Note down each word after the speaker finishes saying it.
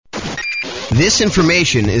This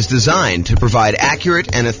information is designed to provide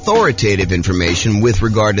accurate and authoritative information with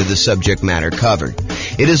regard to the subject matter covered.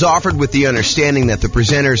 It is offered with the understanding that the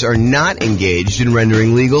presenters are not engaged in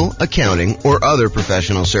rendering legal, accounting, or other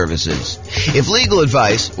professional services. If legal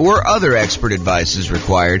advice or other expert advice is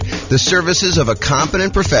required, the services of a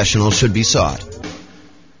competent professional should be sought.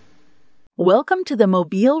 Welcome to the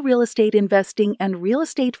Mobile Real Estate Investing and Real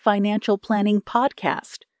Estate Financial Planning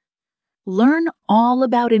podcast. Learn all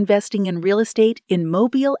about investing in real estate in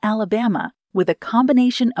Mobile, Alabama, with a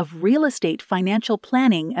combination of real estate financial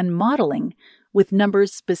planning and modeling with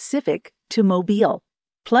numbers specific to Mobile,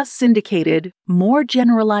 plus syndicated, more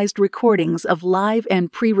generalized recordings of live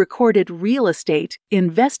and pre-recorded real estate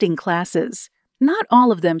investing classes, not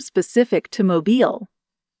all of them specific to Mobile.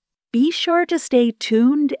 Be sure to stay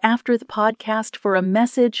tuned after the podcast for a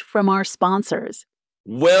message from our sponsors.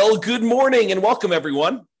 Well, good morning and welcome,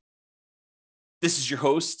 everyone. This is your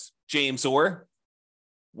host, James Orr,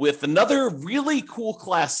 with another really cool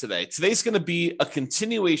class today. Today's going to be a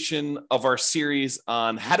continuation of our series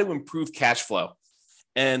on how to improve cash flow.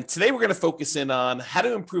 And today we're going to focus in on how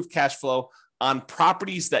to improve cash flow on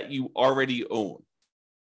properties that you already own.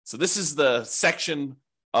 So this is the section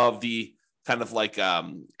of the kind of like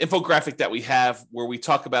infographic that we have where we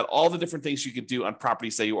talk about all the different things you could do on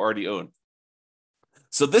properties that you already own.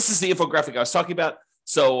 So this is the infographic I was talking about.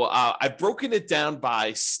 So I've broken it down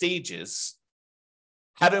by stages,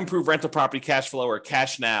 how to improve rental property cash flow or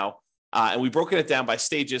cash now. And we've broken it down by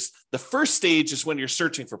stages. The first stage is when you're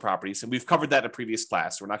searching for properties. And we've covered that in a previous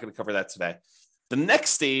class. We're not going to cover that today. The next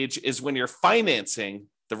stage is when you're financing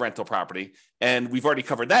the rental property. And we've already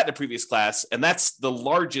covered that in a previous class. And that's the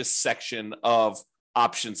largest section of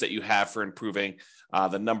options that you have for improving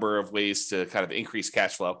the number of ways to kind of increase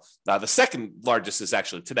cash flow. The second largest is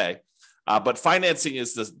actually today. But financing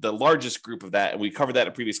is the largest group of that. And we covered that in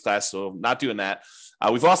a previous class, so I'm not doing that.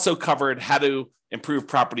 We've also covered how to improve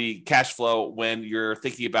property cash flow when you're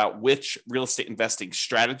thinking about which real estate investing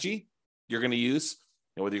strategy you're going to use,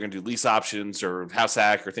 whether you're going to do lease options or house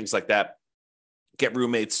hack or things like that, get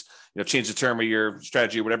roommates, change the term of your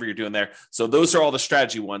strategy or whatever you're doing there. So those are all the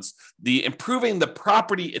strategy ones. The improving the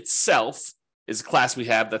property itself is a class we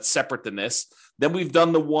have that's separate than this. Then we've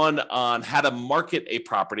done the one on how to market a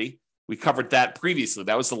property. We covered that previously.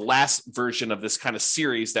 That was the last version of this kind of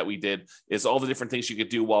series that we did, is all the different things you could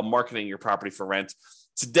do while marketing your property for rent.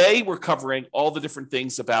 Today, we're covering all the different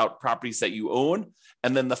things about properties that you own.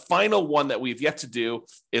 And then the final one that we've yet to do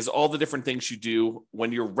is all the different things you do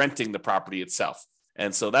when you're renting the property itself.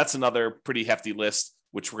 And so that's another pretty hefty list,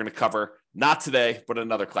 which we're going to cover not today, but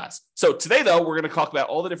another class. So today, though, we're going to talk about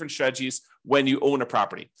all the different strategies when you own a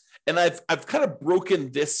property. And I've kind of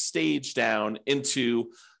broken this stage down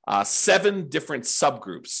into 7 different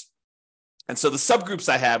subgroups. And so the subgroups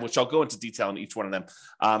I have, which I'll go into detail on each one of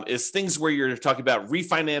them, is things where you're talking about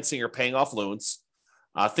refinancing or paying off loans,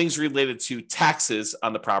 things related to taxes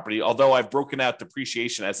on the property, although I've broken out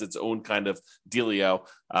depreciation as its own kind of dealio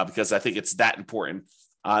because I think it's that important.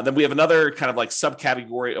 Then we have another kind of like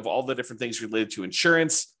subcategory of all the different things related to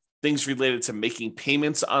insurance, things related to making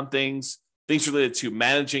payments on things related to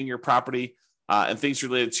managing your property, and things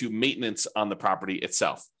related to maintenance on the property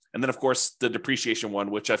itself. And then, of course, the depreciation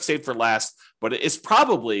one, which I've saved for last, but it's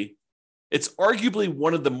arguably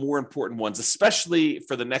one of the more important ones, especially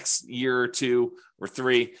for the next year or 2 or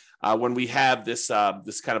 3, when we have this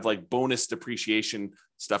kind of like bonus depreciation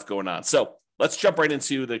stuff going on. So let's jump right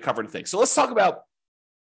into the covered things. So let's talk about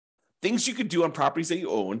things you could do on properties that you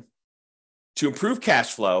own to improve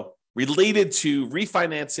cash flow related to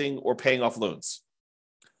refinancing or paying off loans.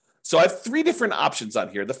 So I have 3 different options on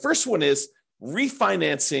here. The first one is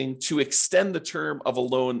refinancing to extend the term of a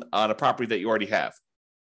loan on a property that you already have.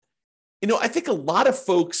 I think a lot of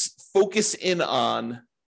folks focus in on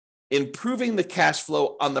improving the cash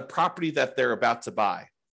flow on the property that they're about to buy.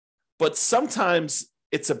 But sometimes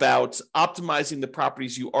it's about optimizing the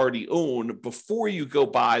properties you already own before you go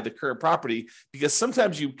buy the current property, because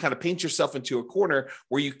sometimes you kind of paint yourself into a corner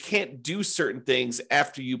where you can't do certain things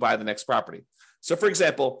after you buy the next property. So, for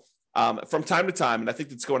example, from time to time, and I think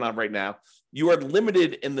that's going on right now, you are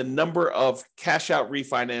limited in the number of cash out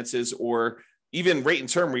refinances or even rate and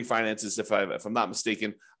term refinances, if I'm not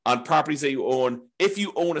mistaken, on properties that you own, if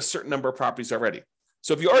you own a certain number of properties already.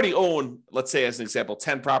 So if you already own, let's say as an example,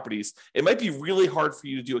 10 properties, it might be really hard for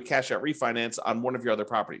you to do a cash out refinance on one of your other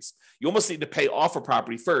properties. You almost need to pay off a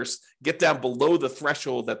property first, get down below the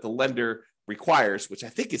threshold that the lender requires, which I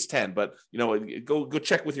think is 10, but go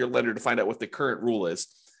check with your lender to find out what the current rule is.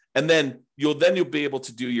 And then you'll be able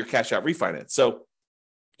to do your cash out refinance. So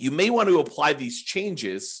you may want to apply these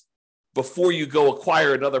changes before you go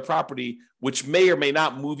acquire another property, which may or may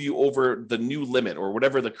not move you over the new limit or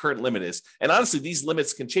whatever the current limit is. And honestly, these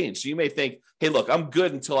limits can change. So you may think, hey, look, I'm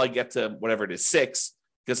good until I get to whatever it is, 6,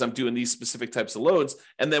 because I'm doing these specific types of loans.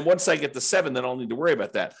 And then once I get to 7, then I'll need to worry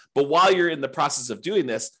about that. But while you're in the process of doing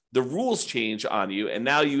this, the rules change on you. And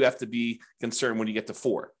now you have to be concerned when you get to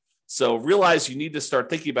 4. So realize you need to start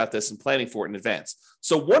thinking about this and planning for it in advance.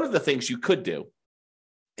 So one of the things you could do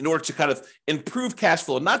in order to kind of improve cash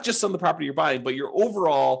flow, not just on the property you're buying, but your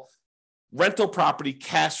overall rental property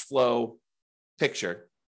cash flow picture,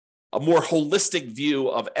 a more holistic view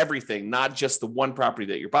of everything, not just the one property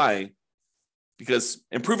that you're buying, because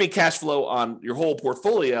improving cash flow on your whole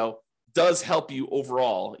portfolio does help you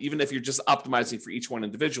overall, even if you're just optimizing for each one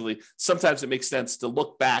individually. Sometimes it makes sense to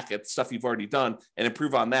look back at stuff you've already done and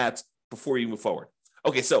improve on that before you move forward.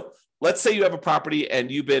 Okay, so let's say you have a property and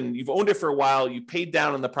you've owned it for a while, you paid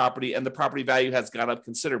down on the property and the property value has gone up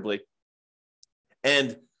considerably.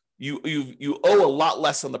 And you owe a lot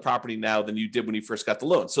less on the property now than you did when you first got the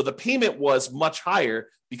loan. So the payment was much higher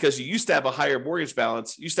because you used to have a higher mortgage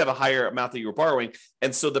balance, you used to have a higher amount that you were borrowing.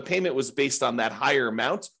 And so the payment was based on that higher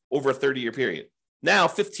amount over a 30-year period. Now,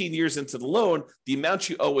 15 years into the loan, the amount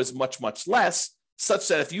you owe is much, much less, such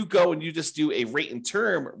that if you go and you just do a rate and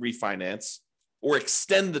term refinance, or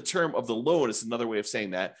extend the term of the loan is another way of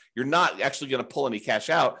saying that. You're not actually going to pull any cash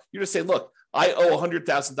out. You're just saying, look, I owe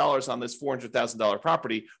 $100,000 on this $400,000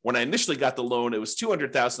 property. When I initially got the loan, it was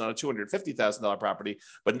 $200,000 on a $250,000 property,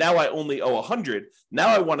 but now I only owe $100,000. Now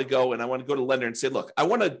I want to go to the lender and say, look, I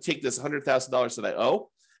want to take this $100,000 that I owe,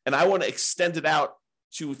 and I want to extend it out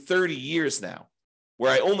to 30 years now,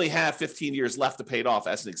 where I only have 15 years left to pay it off,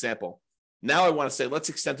 as an example. Now I want to say, let's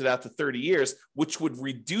extend it out to 30 years, which would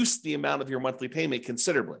reduce the amount of your monthly payment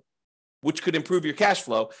considerably, which could improve your cash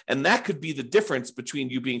flow. And that could be the difference between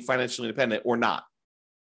you being financially independent or not.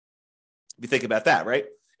 If you think about that, right?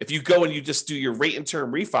 If you go and you just do your rate and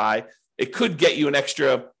term refi, it could get you an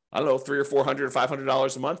extra, I don't know, $300 or $400 or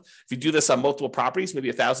 $500 a month. If you do this on multiple properties,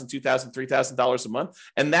 maybe $1,000, $2,000, $3,000 a month,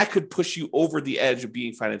 and that could push you over the edge of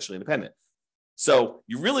being financially independent. So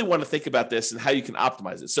you really want to think about this and how you can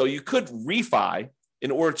optimize it. So you could refi in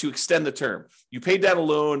order to extend the term. You paid down a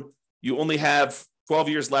loan, you only have 12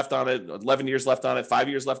 years left on it, 11 years left on it, 5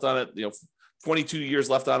 years left on it, 22 years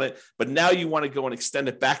left on it. But now you want to go and extend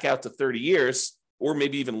it back out to 30 years, or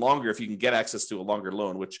maybe even longer if you can get access to a longer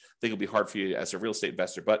loan, which I think will be hard for you as a real estate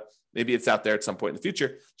investor, but maybe it's out there at some point in the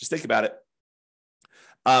future. Just think about it.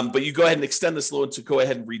 But you go ahead and extend this loan to go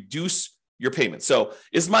ahead and reduce your payment. So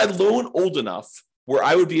is my loan old enough where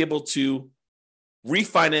I would be able to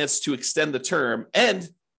refinance to extend the term? And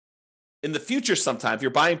in the future, sometime, if you're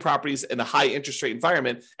buying properties in a high interest rate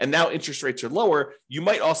environment and now interest rates are lower, you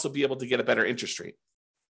might also be able to get a better interest rate.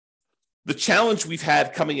 The challenge we've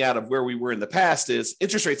had coming out of where we were in the past is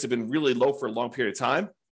interest rates have been really low for a long period of time.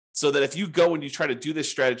 So that if you go and you try to do this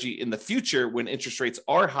strategy in the future when interest rates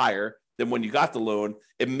are higher than when you got the loan,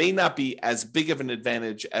 it may not be as big of an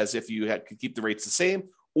advantage as if you could keep the rates the same,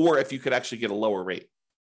 or if you could actually get a lower rate.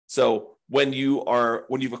 So when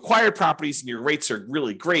you've acquired properties and your rates are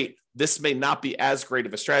really great, this may not be as great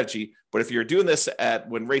of a strategy. But if you're doing this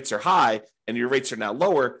when rates are high and your rates are now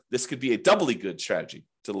lower, this could be a doubly good strategy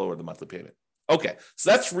to lower the monthly payment. Okay,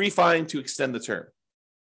 so that's refi to extend the term.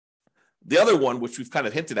 The other one, which we've kind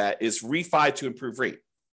of hinted at, is refi to improve rate.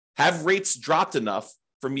 Have rates dropped enough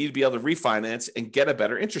for me to be able to refinance and get a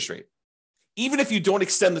better interest rate? Even if you don't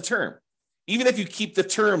extend the term, even if you keep the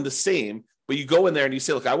term the same, but you go in there and you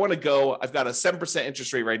say, look, I want to go, I've got a 7%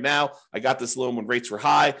 interest rate right now. I got this loan when rates were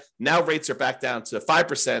high. Now rates are back down to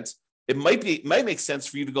 5%. It might make sense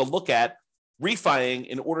for you to go look at refining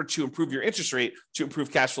in order to improve your interest rate, to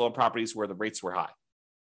improve cash flow on properties where the rates were high.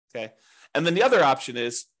 Okay. And then the other option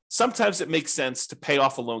is sometimes it makes sense to pay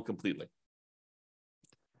off a loan completely.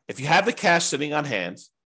 If you have the cash sitting on hand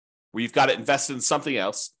where you've got it invested in something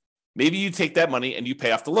else, maybe you take that money and you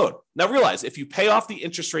pay off the loan. Now realize if you pay off the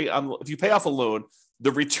interest rate if you pay off a loan,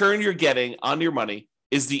 the return you're getting on your money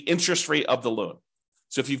is the interest rate of the loan.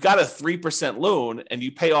 So if you've got a 3% loan and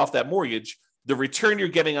you pay off that mortgage, the return you're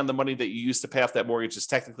getting on the money that you used to pay off that mortgage is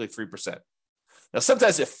technically 3%. Now,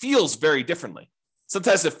 sometimes it feels very differently.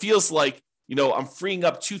 Sometimes it feels like, I'm freeing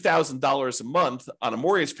up $2,000 a month on a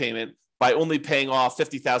mortgage payment by only paying off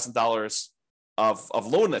 $50,000 of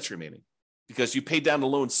loan that's remaining, because you paid down the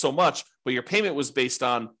loan so much, but your payment was based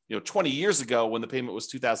on 20 years ago when the payment was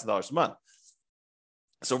 $2,000 a month.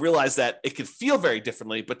 So realize that it could feel very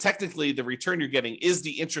differently, but technically the return you're getting is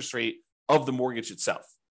the interest rate of the mortgage itself,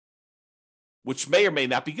 which may or may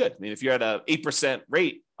not be good. I mean, if you're at an 8%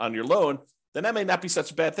 rate on your loan, then that may not be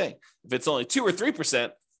such a bad thing. If it's only 2 or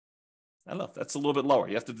 3%, I don't know. That's a little bit lower.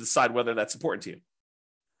 You have to decide whether that's important to you.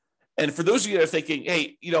 And for those of you that are thinking,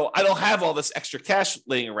 hey, I don't have all this extra cash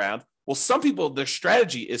laying around. Well, some people, their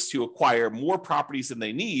strategy is to acquire more properties than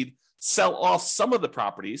they need, sell off some of the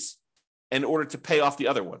properties in order to pay off the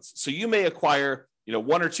other ones. So you may acquire,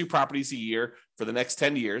 1 or 2 properties a year for the next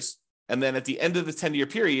 10 years. And then at the end of the 10-year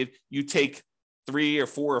period, you take 3 or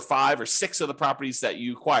 4 or 5 or 6 of the properties that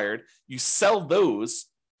you acquired, you sell those,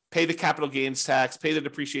 pay the capital gains tax, pay the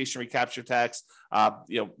depreciation recapture tax,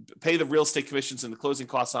 pay the real estate commissions and the closing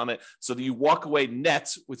costs on it, so that you walk away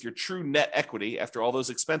net with your true net equity after all those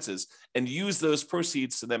expenses, and use those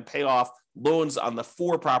proceeds to then pay off loans on the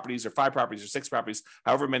 4 properties or 5 properties or 6 properties,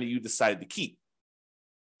 however many you decided to keep.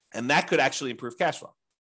 And that could actually improve cash flow,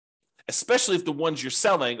 especially if the ones you're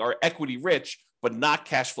selling are equity rich, but not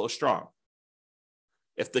cash flow strong.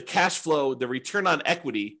 If the cash flow, the return on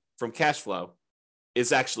equity from cash flow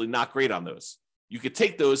is actually not great on those, you could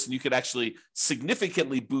take those and you could actually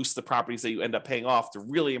significantly boost the properties that you end up paying off to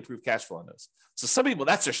really improve cash flow on those. So some people,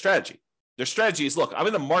 that's their strategy. Their strategy is, look, I'm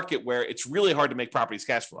in a market where it's really hard to make properties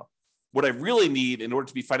cash flow. What I really need in order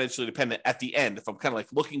to be financially independent at the end, if I'm kind of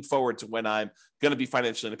like looking forward to when I'm going to be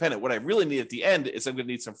financially independent, what I really need at the end is I'm going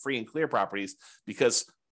to need some free and clear properties, because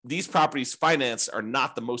these properties financed are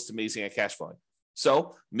not the most amazing at cash flowing.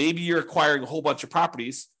 So maybe you're acquiring a whole bunch of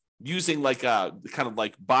properties using like kind of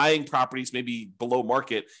like buying properties, maybe below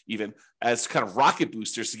market even, as kind of rocket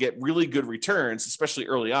boosters to get really good returns, especially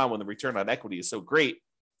early on when the return on equity is so great,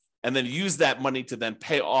 and then use that money to then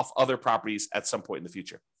pay off other properties at some point in the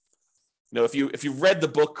future. If you read the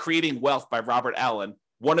book Creating Wealth by Robert Allen,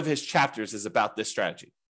 one of his chapters is about this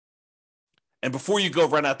strategy. And before you go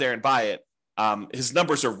run out there and buy it, his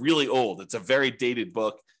numbers are really old. It's a very dated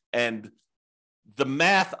book, and the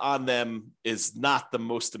math on them is not the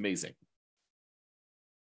most amazing.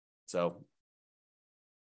 So,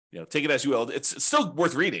 take it as you will. It's still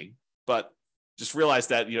worth reading, but just realize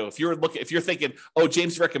that, if you're thinking, oh,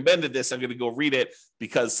 James recommended this, I'm going to go read it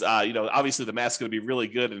because, obviously the math's going to be really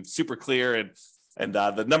good and super clear, and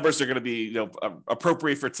the numbers are going to be,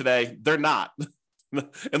 appropriate for today. They're not.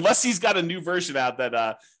 Unless he's got a new version out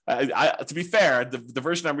that, to be fair, the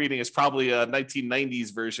version I'm reading is probably a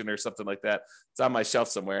 1990s version or something like that. It's on my shelf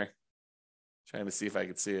somewhere. Trying to see if I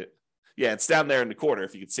can see it. Yeah, it's down there in the corner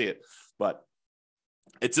if you can see it. But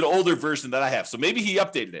it's an older version that I have. So maybe he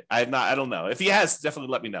updated it. I don't know. If he has,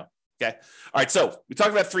 definitely let me know. Okay. All right. So we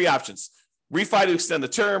talked about 3 options. Refi to extend the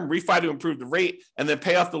term, refi to improve the rate, and then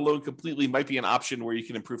pay off the loan completely might be an option where you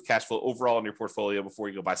can improve cash flow overall in your portfolio before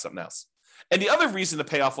you go buy something else. And the other reason to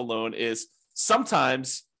pay off a loan is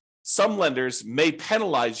sometimes some lenders may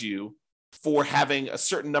penalize you for having a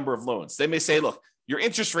certain number of loans. They may say, look, your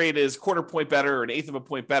interest rate is 1/4 point better or 1/8 of a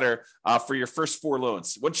point better for your first 4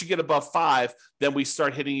 loans. Once you get above 5, then we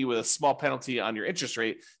start hitting you with a small penalty on your interest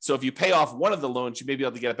rate. So if you pay off one of the loans, you may be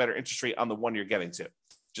able to get a better interest rate on the one you're getting to.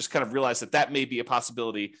 Just kind of realize that may be a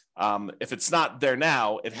possibility. If it's not there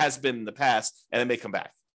now, it has been in the past, and it may come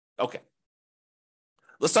back. Okay.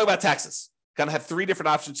 Let's talk about taxes. Kind of have 3 different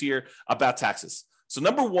options here about taxes. So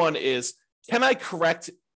number 1 is, can I correct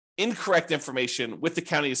incorrect information with the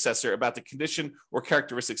county assessor about the condition or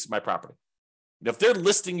characteristics of my property? If they're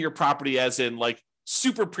listing your property as in like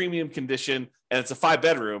super premium condition and it's a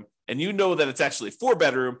 5-bedroom, and you know that it's actually a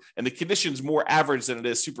 4-bedroom and the condition's more average than it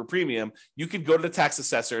is super premium, you could go to the tax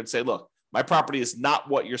assessor and say, look, my property is not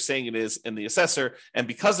what you're saying it is in the assessor. And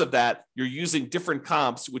because of that, you're using different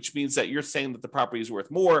comps, which means that you're saying that the property is worth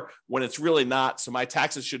more when it's really not. So my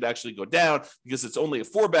taxes should actually go down because it's only a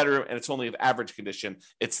 4-bedroom and it's only of average condition.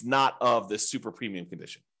 It's not of this super premium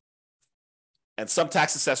condition. And some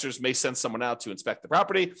tax assessors may send someone out to inspect the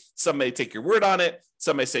property. Some may take your word on it.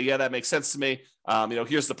 Some may say, yeah, that makes sense to me.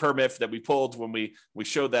 Here's the permit that we pulled when we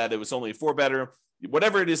showed that it was only a 4-bedroom.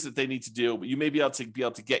 Whatever it is that they need to do, but you may be able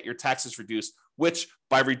to get your taxes reduced, which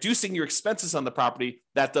by reducing your expenses on the property,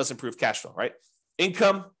 that does improve cash flow, right?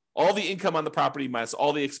 Income, all the income on the property minus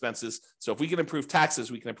all the expenses. So if we can improve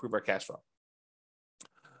taxes, we can improve our cash flow.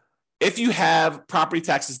 If you have property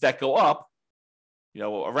taxes that go up,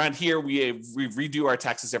 around here, we redo our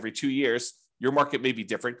taxes every 2 years. Your market may be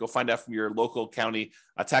different. Go find out from your local county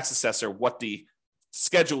tax assessor what the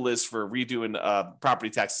schedule is for redoing property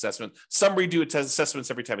tax assessment. Some redo assessments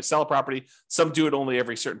every time you sell a property. Some do it only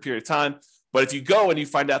every certain period of time. But if you go and you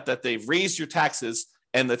find out that they've raised your taxes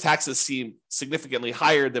and the taxes seem significantly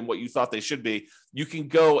higher than what you thought they should be, you can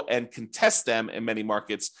go and contest them in many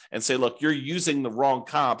markets and say, look, you're using the wrong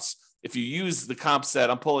comps. If you use the comps that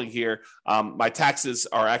I'm pulling here, my taxes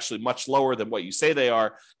are actually much lower than what you say they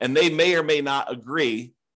are. And they may or may not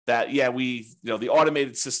agree that, the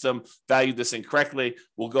automated system valued this incorrectly.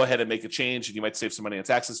 We'll go ahead and make a change and you might save some money on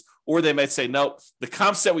taxes. Or they might say, no, the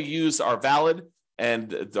comps that we use are valid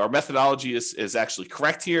and our methodology is actually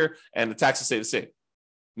correct here and the taxes stay the same.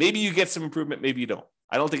 Maybe you get some improvement, maybe you don't.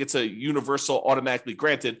 I don't think it's a universal automatically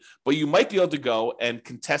granted, but you might be able to go and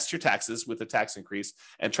contest your taxes with a tax increase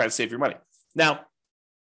and try to save your money. Now,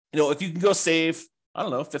 if you can go save,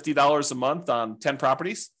 $50 a month on 10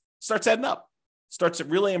 properties, starts adding up. Starts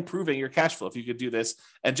really improving your cash flow if you could do this.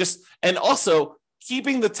 And also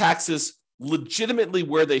keeping the taxes legitimately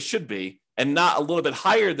where they should be and not a little bit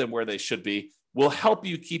higher than where they should be will help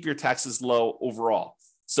you keep your taxes low overall.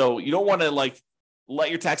 So you don't want to let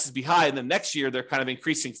your taxes be high and then next year they're kind of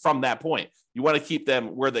increasing from that point. You want to keep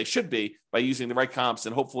them where they should be by using the right comps,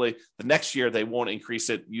 and hopefully the next year they won't increase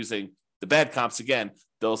it using the bad comps again.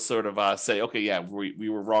 They'll sort of say, okay, yeah, we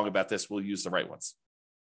were wrong about this. We'll use the right ones,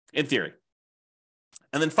 in theory.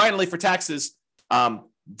 And then finally, for taxes,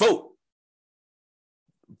 vote.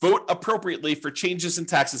 Vote appropriately for changes in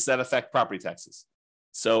taxes that affect property taxes.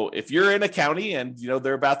 So if you're in a county and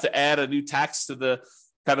they're about to add a new tax to the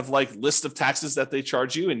kind of list of taxes that they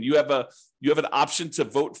charge you, and you have an option to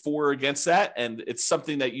vote for or against that, and it's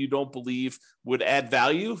something that you don't believe would add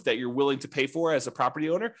value that you're willing to pay for as a property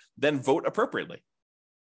owner, then vote appropriately.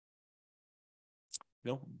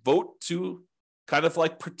 Vote to kind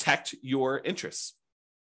of protect your interests.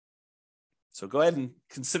 So go ahead and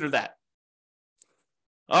consider that.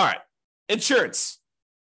 All right, insurance.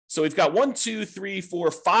 So we've got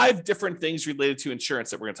 5 different things related to insurance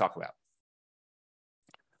that we're going to talk about.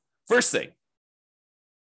 First thing,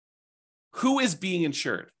 who is being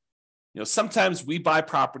insured? Sometimes we buy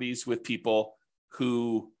properties with people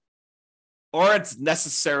who aren't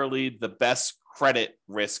necessarily the best credit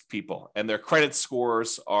risk people, and their credit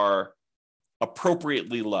scores are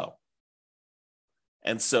appropriately low.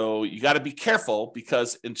 And so you got to be careful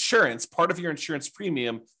because insurance, part of your insurance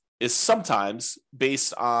premium is sometimes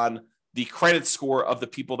based on the credit score of the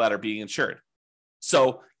people that are being insured.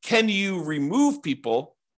 So can you remove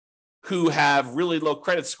people who have really low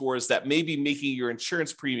credit scores that may be making your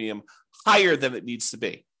insurance premium higher than it needs to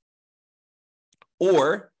be?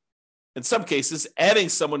 Or in some cases, adding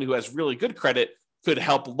someone who has really good credit could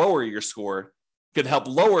help lower your score, could help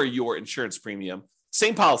lower your insurance premium.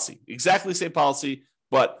 Same policy, exactly same policy,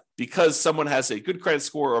 but because someone has a good credit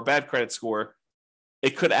score or a bad credit score,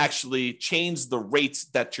 it could actually change the rates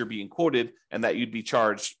that you're being quoted and that you'd be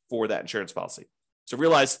charged for that insurance policy. So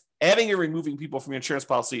realize adding or removing people from your insurance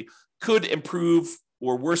policy could improve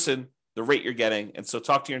or worsen the rate you're getting. And so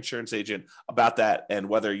talk to your insurance agent about that and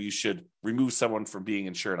whether you should remove someone from being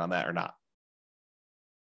insured on that or not.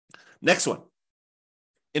 Next one,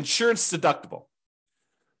 insurance deductible.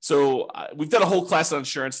 So we've done a whole class on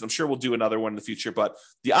insurance, and I'm sure we'll do another one in the future. But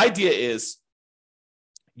the idea is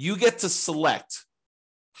you get to select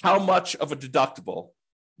how much of a deductible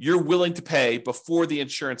you're willing to pay before the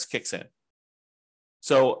insurance kicks in.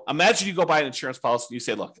 So imagine you go buy an insurance policy and you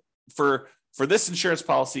say, look, for this insurance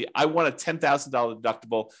policy, I want a $10,000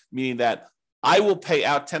 deductible, meaning that I will pay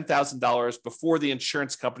out $10,000 before the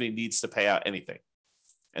insurance company needs to pay out anything.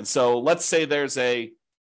 And so let's say there's a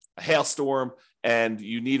hailstorm and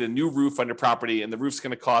you need a new roof on your property and the roof's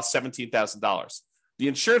going to cost $17,000. The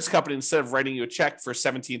insurance company, instead of writing you a check for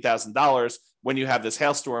 $17,000 when you have this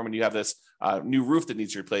hailstorm and you have this new roof that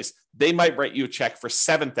needs replaced, they might write you a check for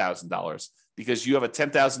 $7,000 because you have a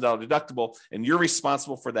 $10,000 deductible and you're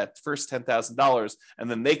responsible for that first $10,000, and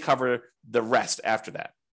then they cover the rest after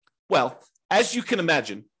that. Well, as you can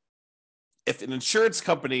imagine, if an insurance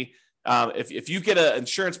company, if you get an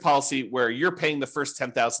insurance policy where you're paying the first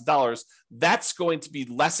 $10,000, that's going to be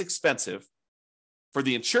less expensive for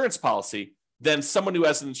the insurance policy than someone who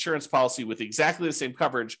has an insurance policy with exactly the same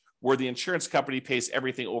coverage where the insurance company pays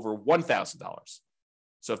everything over $1,000.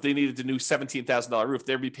 So if they needed a new $17,000 roof,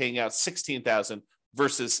 they'd be paying out $16,000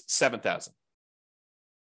 versus $7,000.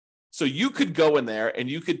 So you could go in there and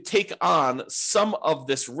you could take on some of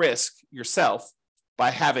this risk yourself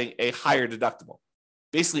by having a higher deductible.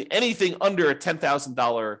 Basically, anything under a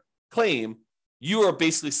 $10,000 claim, you are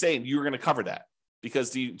basically saying you're going to cover that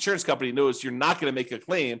because the insurance company knows you're not going to make a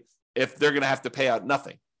claim if they're going to have to pay out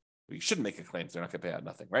nothing. You shouldn't make a claim if they're not going to pay out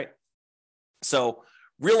nothing, right? So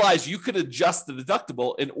realize you could adjust the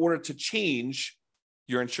deductible in order to change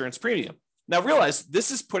your insurance premium. Now realize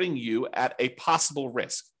this is putting you at a possible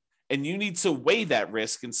risk, and you need to weigh that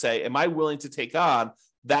risk and say, am I willing to take on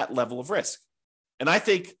that level of risk? And I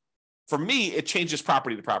think for me, it changes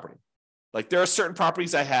property to property. Like there are certain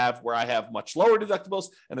properties I have where I have much lower deductibles,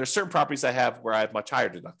 and there are certain properties I have where I have much higher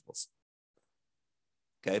deductibles.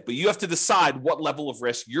 Okay, but you have to decide what level of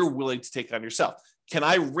risk you're willing to take on yourself. Can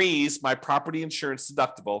I raise my property insurance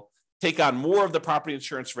deductible, take on more of the property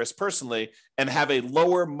insurance risk personally, and have a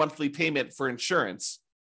lower monthly payment for insurance,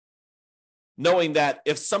 knowing that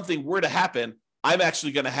if something were to happen, I'm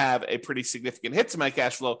actually going to have a pretty significant hit to my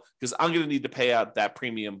cash flow because I'm going to need to pay out that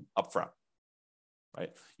premium upfront,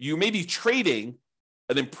 right? You may be trading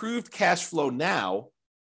an improved cash flow now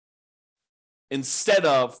instead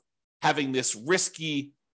of having this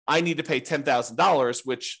risky, I need to pay $10,000,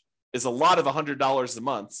 which is a lot of $100 a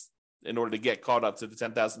month in order to get caught up to the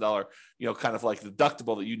 $10,000, kind of like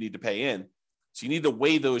deductible that you need to pay in. So you need to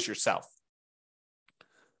weigh those yourself.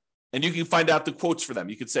 And you can find out the quotes for them.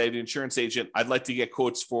 You could say to the insurance agent, I'd like to get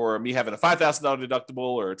quotes for me having a $5,000 deductible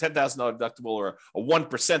or a $10,000 deductible or a 1%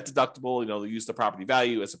 deductible. They use the property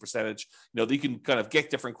value as a percentage. You can kind of get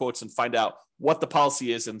different quotes and find out what the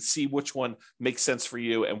policy is and see which one makes sense for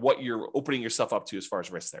you and what you're opening yourself up to as far as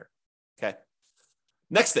risk there. Okay.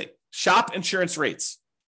 Next thing, shop insurance rates.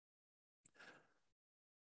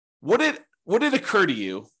 Would it occur to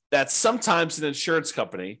you that sometimes an insurance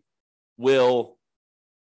company will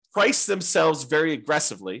price themselves very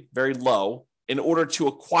aggressively, very low, in order to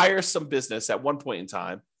acquire some business at one point in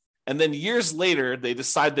time, and then years later, they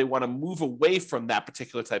decide they want to move away from that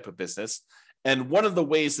particular type of business? And one of the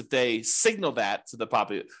ways that they signal that to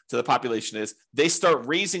the population is they start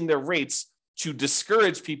raising their rates to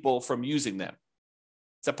discourage people from using them.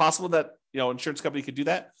 Is that possible that insurance company could do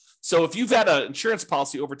that? So if you've had an insurance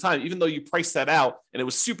policy over time, even though you priced that out and it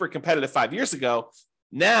was super competitive 5 years ago,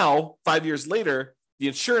 now 5 years later, the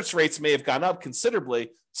insurance rates may have gone up considerably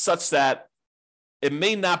such that it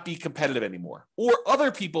may not be competitive anymore. Or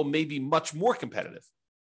other people may be much more competitive.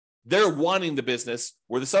 They're wanting the business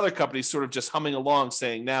where this other company is sort of just humming along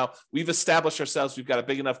saying, now we've established ourselves, we've got a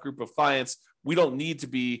big enough group of clients, we don't need to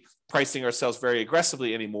be pricing ourselves very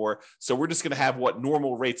aggressively anymore. So we're just going to have what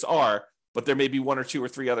normal rates are, but there may be one or two or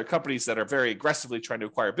three other companies that are very aggressively trying to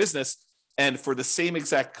acquire business. And for the same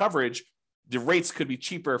exact coverage, the rates could be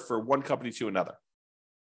cheaper for one company to another.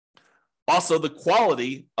 Also, the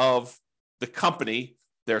quality of the company,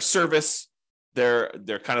 their service, their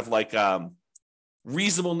kind of like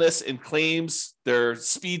reasonableness in claims, their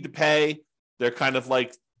speed to pay, their kind of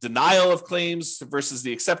like denial of claims versus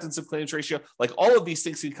the acceptance of claims ratio, like all of these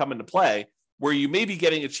things can come into play where you may be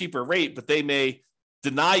getting a cheaper rate, but they may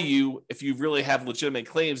deny you if you really have legitimate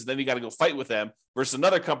claims, and then you got to go fight with them, versus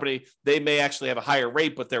another company, they may actually have a higher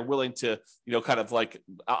rate, but they're willing to, kind of like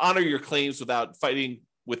honor your claims without fighting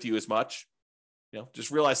with you as much.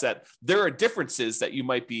 Just realize that there are differences that you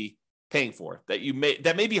might be paying for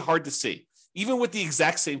that may be hard to see. Even with the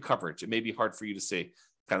exact same coverage, it may be hard for you to see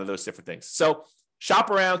kind of those different things. So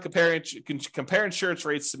shop around, compare insurance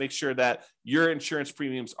rates to make sure that your insurance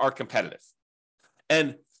premiums are competitive.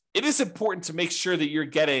 And it is important to make sure that you're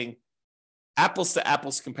getting apples to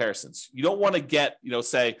apples comparisons. You don't want to get,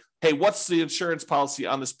 say, hey, what's the insurance policy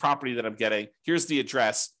on this property that I'm getting? Here's the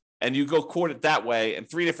address. And you go quote it that way, and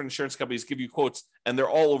three different insurance companies give you quotes, and they're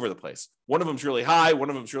all over the place. One of them's really high, one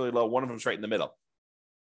of them's really low, one of them's right in the middle.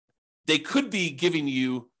 They could be giving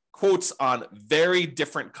you quotes on very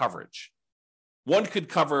different coverage. One could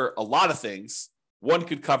cover a lot of things. One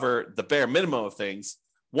could cover the bare minimum of things.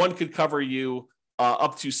 One could cover you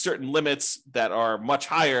up to certain limits that are much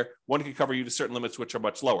higher. One could cover you to certain limits which are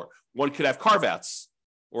much lower. One could have carve-outs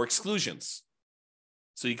or exclusions.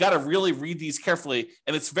 So you got to really read these carefully,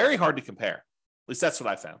 and it's very hard to compare. At least that's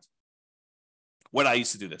what I found when I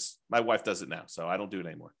used to do this. My wife does it now, so I don't do it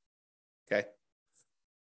anymore. Okay.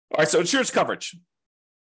 All right, so insurance coverage.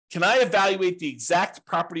 Can I evaluate the exact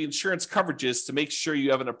property insurance coverages to make sure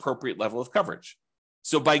you have an appropriate level of coverage?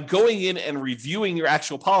 So by going in and reviewing your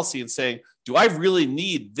actual policy and saying, do I really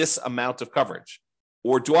need this amount of coverage?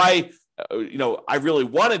 Or do I really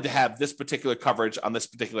wanted to have this particular coverage on this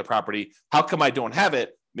particular property. How come I don't have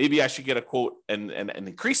it? Maybe I should get a quote and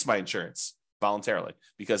increase my insurance voluntarily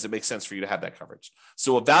because it makes sense for you to have that coverage.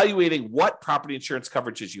 So evaluating what property insurance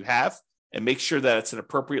coverages you have and make sure that it's an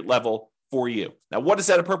appropriate level for you. Now, what does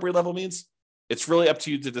that appropriate level means? It's really up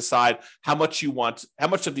to you to decide how much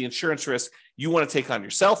of the insurance risk you want to take on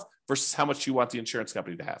yourself versus how much you want the insurance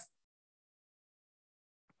company to have.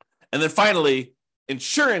 And then finally,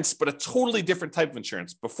 insurance, but a totally different type of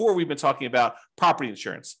insurance. Before, we've been talking about property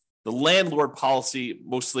insurance, the landlord policy,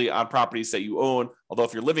 mostly on properties that you own. Although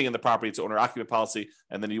if you're living in the property, it's owner-occupant policy,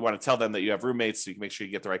 and then you want to tell them that you have roommates so you can make sure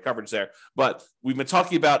you get the right coverage there. But we've been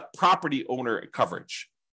talking about property owner coverage,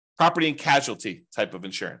 property and casualty type of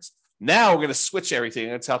insurance. Now we're going to switch everything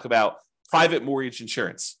and talk about private mortgage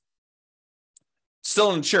insurance.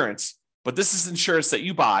 Still insurance, but this is insurance that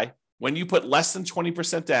you buy when you put less than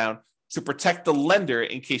 20% down to protect the lender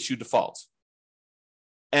in case you default.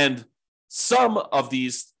 And some of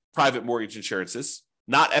these private mortgage insurances,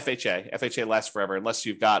 not FHA. FHA lasts forever unless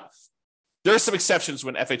you've got, there are some exceptions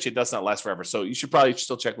when FHA does not last forever. So you should probably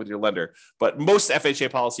still check with your lender. But most FHA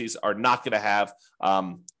policies are not going to have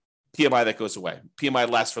PMI that goes away. PMI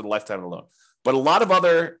lasts for the lifetime of the loan. But a lot of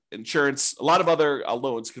other insurance, a lot of other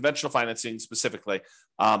loans, conventional financing specifically,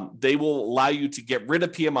 they will allow you to get rid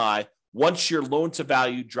of PMI once your loan to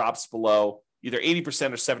value drops below either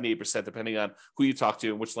 80% or 78%, depending on who you talk to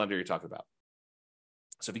and which lender you're talking about.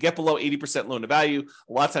 So if you get below 80% loan to value,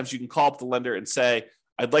 a lot of times you can call up the lender and say,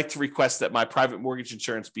 I'd like to request that my private mortgage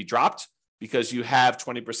insurance be dropped because you have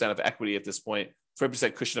 20% of equity at this point,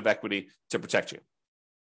 20% cushion of equity to protect you.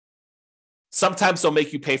 Sometimes they'll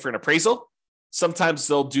make you pay for an appraisal. Sometimes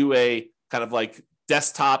they'll do a kind of like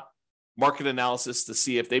desktop market analysis to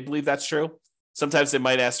see if they believe that's true. Sometimes they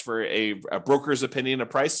might ask for a broker's opinion of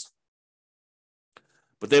price.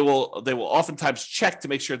 But they will oftentimes check to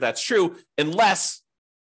make sure that's true, unless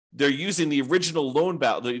they're using the original loan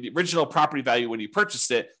value, the original property value when you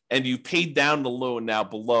purchased it, and you paid down the loan now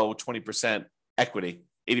below 20% equity,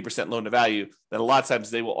 80% loan to value. Then a lot of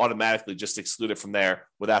times they will automatically just exclude it from there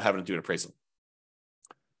without having to do an appraisal.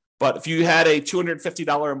 But if you had a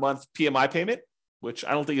 $250 a month PMI payment, which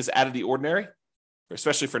I don't think is out of the ordinary,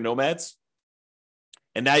 especially for nomads,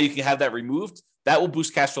 and now you can have that removed, that will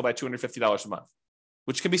boost cash flow by $250 a month,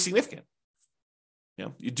 which can be significant.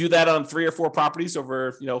 You do that on 3 or 4 properties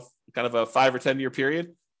over, kind of a 5 or 10 year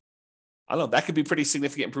period. I don't know, that could be pretty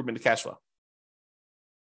significant improvement to cash flow.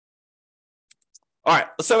 All right,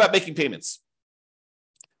 let's talk about making payments.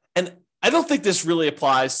 And I don't think this really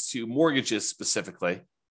applies to mortgages specifically,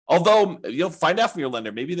 although you'll find out from your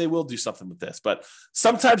lender, maybe they will do something with this, but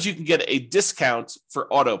sometimes you can get a discount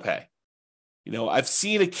for auto pay. I've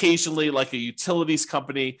seen occasionally like a utilities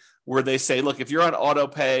company where they say, look, if you're on auto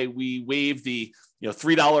pay, we waive the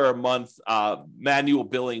 $3 a month manual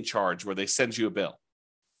billing charge where they send you a bill.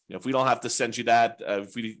 If we don't have to send you that,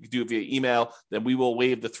 if we do it via email, then we will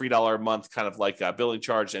waive the $3 a month kind of like billing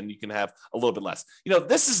charge, and you can have a little bit less.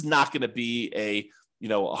 This is not going to be a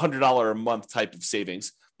 $100 a month type of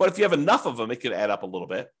savings, but if you have enough of them, it could add up a little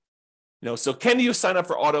bit. So can you sign up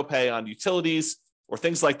for auto pay on utilities or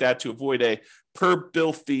things like that to avoid a per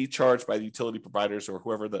bill fee charged by the utility providers or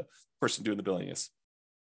whoever the person doing the billing is?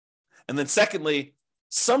 And then secondly,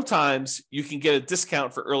 sometimes you can get a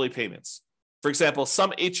discount for early payments. For example,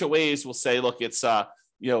 some HOAs will say, look, it's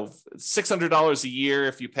 $600 a year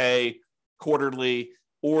if you pay quarterly,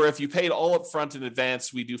 or if you paid all up front in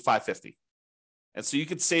advance, we do $550. And so you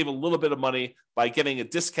could save a little bit of money by getting a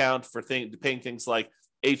discount for paying things like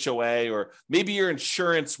HOA, or maybe your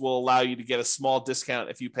insurance will allow you to get a small discount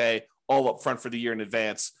if you pay all up front for the year in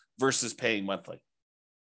advance versus paying monthly.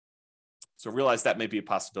 So realize that may be a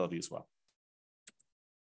possibility as well.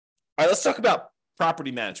 All right, let's talk about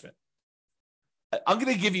property management. I'm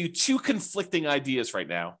going to give you 2 conflicting ideas right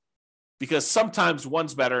now because sometimes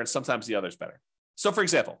one's better and sometimes the other's better. So for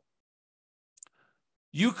example,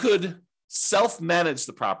 you could self-manage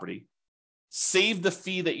the property, save the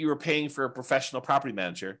fee that you were paying for a professional property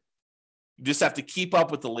manager. You just have to keep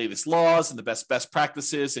up with the latest laws and the best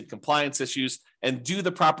practices and compliance issues and do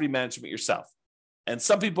the property management yourself. And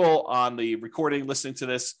some people on the recording listening to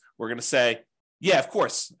this were going to say, yeah, of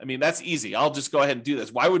course. I mean, that's easy. I'll just go ahead and do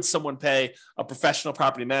this. Why would someone pay a professional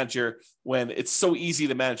property manager when it's so easy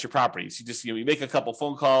to manage your properties? You just, you make a couple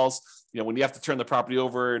phone calls. When you have to turn the property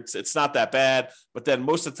over, it's not that bad. But then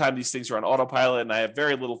most of the time, these things are on autopilot, and I have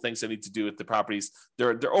very little things I need to do with the properties.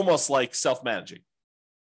 They're almost like self-managing.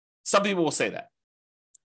 Some people will say that.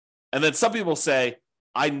 And then some people will say,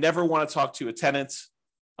 I never want to talk to a tenant.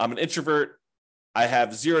 I'm an introvert. I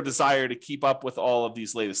have zero desire to keep up with all of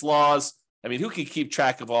these latest laws. I mean, who can keep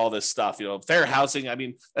track of all this stuff? Fair housing. I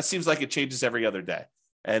mean, that seems like it changes every other day.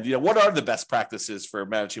 And, what are the best practices for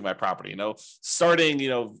managing my property?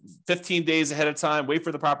 Starting, 15 days ahead of time, wait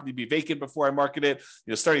for the property to be vacant before I market it,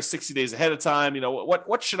 starting 60 days ahead of time,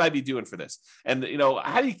 what should I be doing for this? And,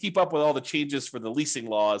 how do you keep up with all the changes for the leasing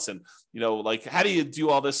laws? And, how do you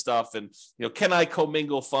do all this stuff? And, can I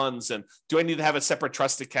commingle funds? And do I need to have a separate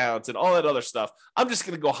trust account and all that other stuff? I'm just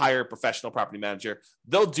going to go hire a professional property manager.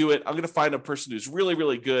 They'll do it. I'm going to find a person who's really,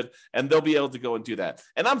 really good, and they'll be able to go and do that.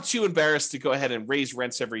 And I'm too embarrassed to go ahead and raise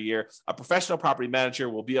rent every year. A professional property manager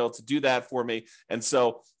will be able to do that for me. And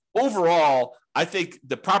so overall, I think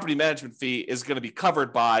the property management fee is going to be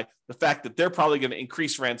covered by the fact that they're probably going to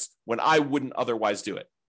increase rents when I wouldn't otherwise do it.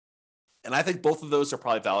 And I think both of those are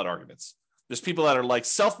probably valid arguments. There's people that are like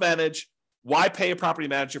self-manage, Why pay a property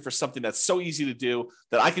manager for something that's so easy to do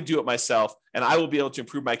that I could do it myself and I will be able to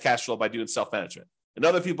improve my cash flow by doing self-management? And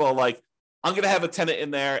other people are like, I'm going to have a tenant in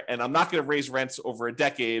there and I'm not going to raise rents over a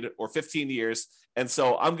decade or 15 years. And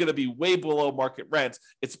so I'm going to be way below market rent.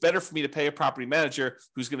 It's better for me to pay a property manager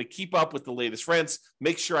who's going to keep up with the latest rents,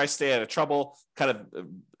 make sure I stay out of trouble, kind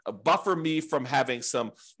of buffer me from having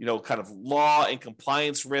some, kind of law and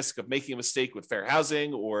compliance risk of making a mistake with fair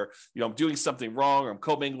housing, or, I'm doing something wrong, or I'm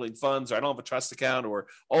commingling funds, or I don't have a trust account, or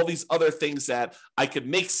all these other things that I could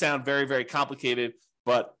make sound very, very complicated.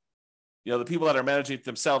 But, the people that are managing it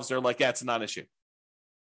themselves, they're like, yeah, it's a non-issue.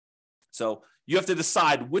 So you have to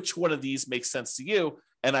decide which one of these makes sense to you.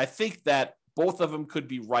 And I think that both of them could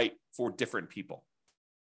be right for different people.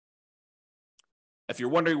 If you're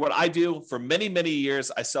wondering what I do, for many, many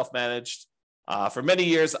years, I self-managed. For many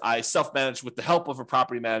years, I self-managed with the help of a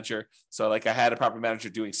property manager. So I had a property manager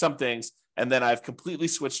doing some things, and then I've completely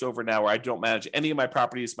switched over now where I don't manage any of my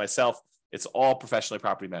properties myself. It's all professionally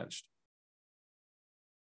property managed.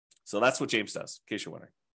 So that's what James does, in case you're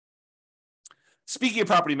wondering. Speaking of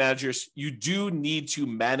property managers, you do need to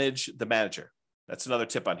manage the manager. That's another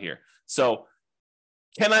tip on here. So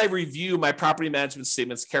can I review my property management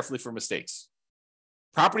statements carefully for mistakes?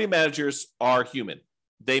 Property managers are human.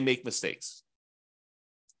 They make mistakes.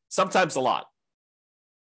 Sometimes a lot,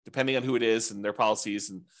 depending on who it is and their policies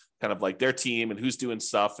and kind of like their team and who's doing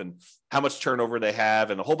stuff and how much turnover they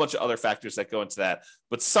have and a whole bunch of other factors that go into that.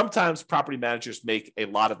 But sometimes property managers make a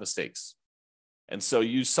lot of mistakes. And so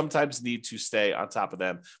you sometimes need to stay on top of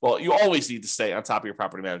them. Well, you always need to stay on top of your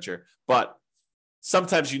property manager, but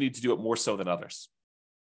sometimes you need to do it more so than others.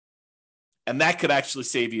 And that could actually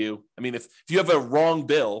save you. I mean, if you have a wrong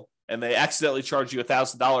bill and they accidentally charge you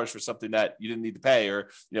 $1,000 for something that you didn't need to pay, or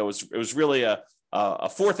it was really a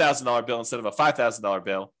 $4,000 bill instead of a $5,000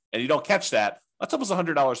 bill, and you don't catch that, that's almost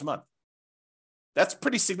 $100 a month. That's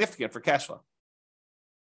pretty significant for cash flow.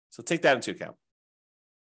 So take that into account.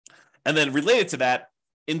 And then related to that,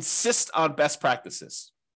 insist on best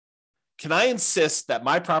practices. Can I insist that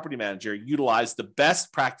my property manager utilize the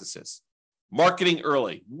best practices? Marketing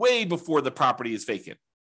early, way before the property is vacant.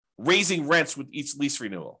 Raising rents with each lease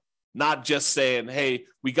renewal. Not just saying, hey,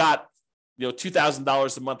 we got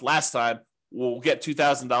 $2,000 a month last time, we'll get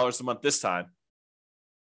 $2,000 a month this time.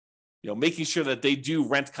 Making sure that they do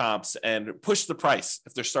rent comps and push the price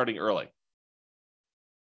if they're starting early.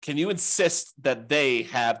 Can you insist that they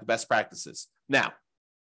have the best practices? Now,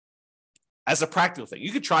 as a practical thing,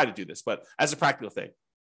 you could try to do this, but as a practical thing,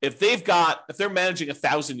 if they're managing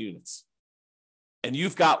 1,000 units and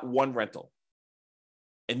you've got one rental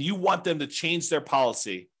and you want them to change their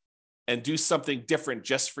policy and do something different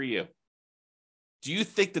just for you, do you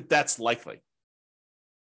think that that's likely?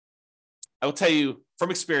 I will tell you from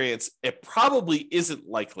experience, it probably isn't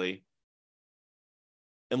likely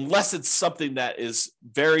unless it's something that is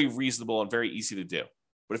very reasonable and very easy to do.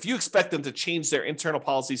 But if you expect them to change their internal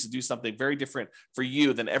policies to do something very different for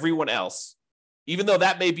you than everyone else, even though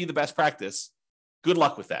that may be the best practice, good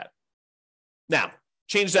luck with that. Now,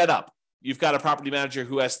 change that up. You've got a property manager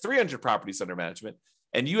who has 300 properties under management,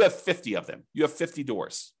 and you have 50 of them. You have 50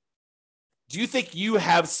 doors. Do you think you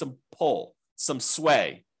have some pull, some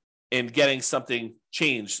sway in getting something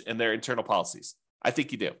changed in their internal policies? I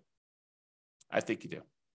think you do.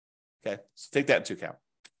 Okay, so take that into account.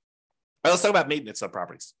 All right, let's talk about maintenance on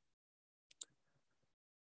properties.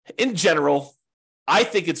 In general, I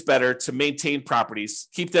think it's better to maintain properties,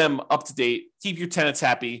 keep them up to date, keep your tenants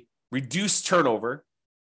happy, reduce turnover.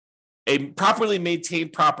 A properly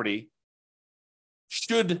maintained property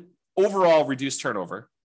should overall reduce turnover,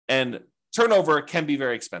 and turnover can be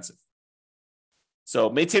very expensive. So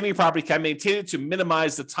maintaining your property, can maintain it to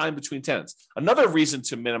minimize the time between tenants. Another reason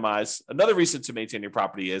to maintain your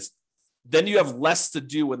property is then you have less to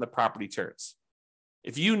do when the property turns.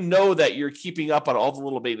 If you know that you're keeping up on all the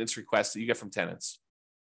little maintenance requests that you get from tenants,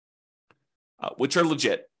 which are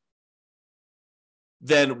legit,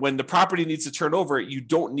 then when the property needs to turn over, you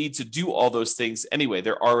don't need to do all those things anyway.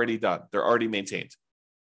 They're already done. They're already maintained.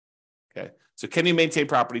 Okay. So can you maintain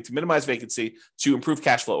property to minimize vacancy, to improve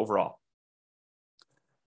cash flow overall?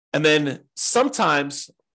 And then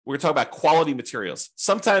sometimes we're talking about quality materials.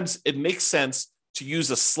 Sometimes it makes sense to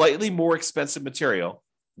use a slightly more expensive material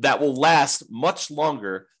that will last much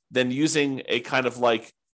longer than using a kind of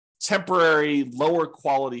like temporary lower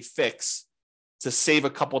quality fix to save a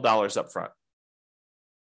couple dollars up front.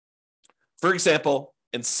 For example,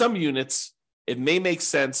 in some units, it may make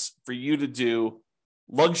sense for you to do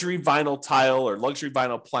luxury vinyl tile or luxury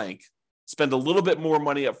vinyl plank, spend a little bit more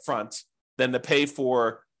money up front than to pay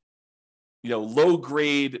for low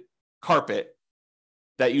grade carpet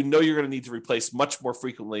that you know you're going to need to replace much more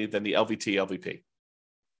frequently than the LVT, LVP.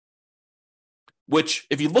 Which,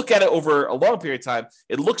 if you look at it over a long period of time,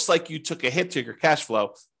 it looks like you took a hit to your cash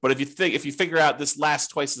flow. But if you figure out this lasts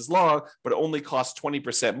twice as long, but it only costs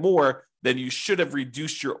 20% more, then you should have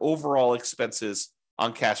reduced your overall expenses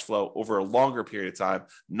on cash flow over a longer period of time,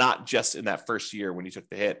 not just in that first year when you took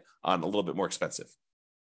the hit on a little bit more expensive.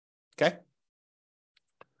 Okay?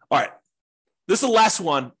 All right. This is the last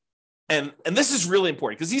one. And this is really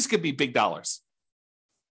important because these could be big dollars.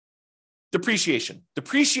 Depreciation.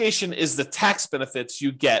 Depreciation is the tax benefits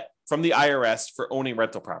you get from the IRS for owning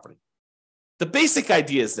rental property. The basic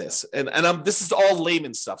idea is this, and this is all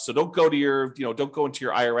layman stuff. So don't go to don't go into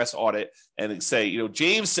your IRS audit and say,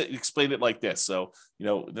 James explained it like this. So,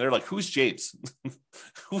 they're like, who's James?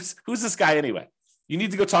 who's this guy anyway? You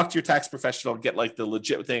need to go talk to your tax professional and get like the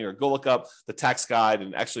legit thing, or go look up the tax guide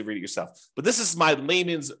and actually read it yourself. But this is my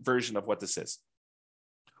layman's version of what this is.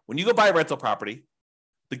 When you go buy a rental property,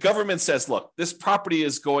 the government says, look, this property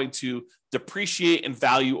is going to depreciate in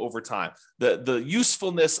value over time. The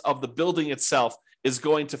usefulness of the building itself is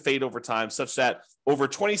going to fade over time, such that over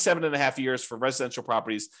 27 and a half years for residential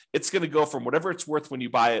properties, it's going to go from whatever it's worth when you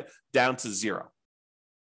buy it down to zero.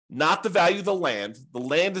 Not the value of the land. The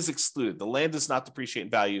land is excluded. The land does not depreciate in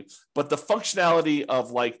value, but the functionality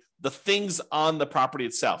of like the things on the property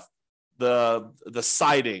itself, the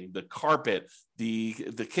siding, the carpet, the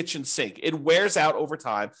kitchen sink, it wears out over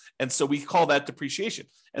time. And so we call that depreciation.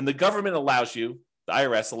 And the government allows you, the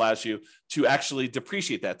IRS allows you to actually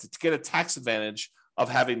depreciate that, to get a tax advantage of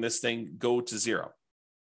having this thing go to zero.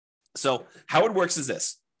 So how it works is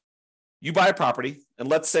this. You buy a property, and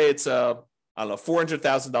let's say it's a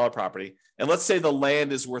 $400,000 property. And let's say the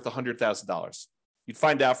land is worth $100,000. You'd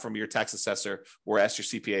find out from your tax assessor or ask your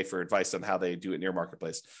CPA for advice on how they do it in your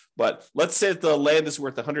marketplace. But let's say that the land is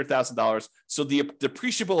worth $100,000. So the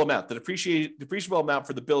depreciable amount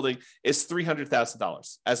for the building is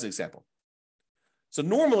 $300,000 as an example. So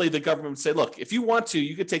normally the government would say, look, if you want to,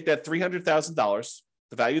 you could take that $300,000,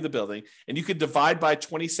 the value of the building, and you could divide by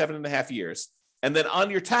 27 and a half years. And then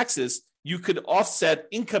on your taxes, you could offset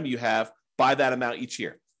income you have by that amount each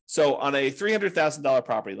year. So on a $300,000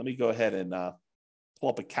 property, let me go ahead and pull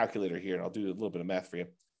up a calculator here, and I'll do a little bit of math for you.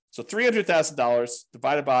 So $300,000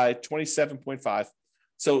 divided by 27.5.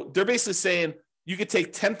 So they're basically saying you could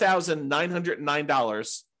take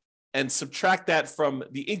 $10,909 and subtract that from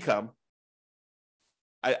the income.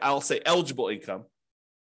 I'll say eligible income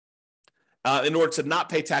in order to not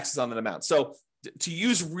pay taxes on that amount. So to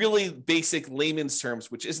use really basic layman's terms,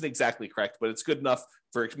 which isn't exactly correct, but it's good enough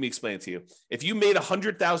for me to explain it to you. If you made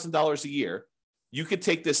 $100,000 a year, you could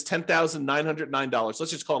take this $10,909.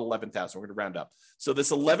 Let's just call it $11,000. We're going to round up. So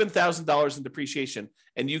this $11,000 in depreciation,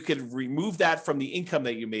 and you could remove that from the income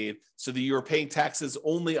that you made so that you're paying taxes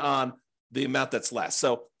only on the amount that's less.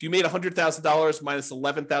 So if you made $100,000 minus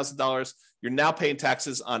 $11,000, you're now paying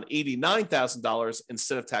taxes on $89,000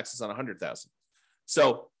 instead of taxes on $100,000.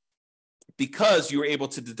 So because you were able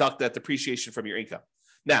to deduct that depreciation from your income.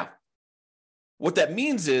 Now, what that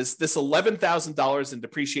means is this $11,000 in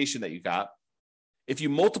depreciation that you got, if you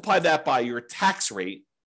multiply that by your tax rate,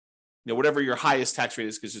 whatever your highest tax rate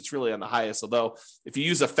is, because it's really on the highest, although if you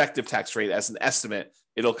use effective tax rate as an estimate,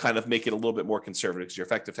 it'll kind of make it a little bit more conservative because your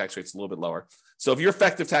effective tax rate is a little bit lower. So if your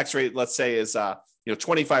effective tax rate, let's say, is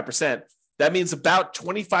 25%, that means about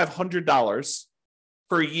 $2,500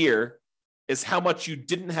 per year is how much you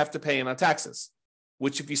didn't have to pay in on taxes,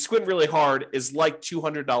 which if you squint really hard is like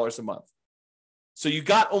 $200 a month. So you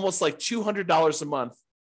got almost like $200 a month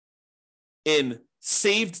in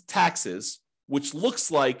saved taxes, which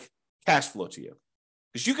looks like cash flow to you.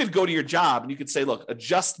 Because you could go to your job and you could say, look,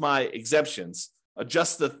 adjust my exemptions,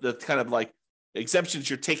 adjust the kind of like exemptions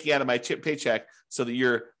you're taking out of my paycheck so that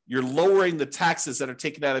you're lowering the taxes that are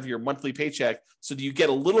taken out of your monthly paycheck so that you get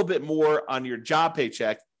a little bit more on your job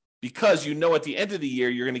paycheck, because at the end of the year,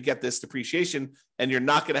 you're going to get this depreciation and you're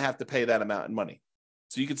not going to have to pay that amount in money.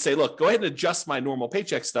 So you could say, look, go ahead and adjust my normal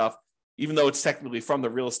paycheck stuff, even though it's technically from the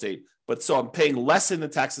real estate. But so I'm paying less in the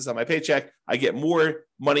taxes on my paycheck. I get more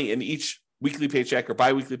money in each weekly paycheck or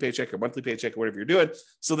biweekly paycheck or monthly paycheck or whatever you're doing,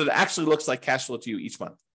 so that it actually looks like cash flow to you each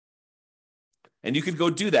month. And you could go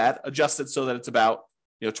do that, adjust it so that it's about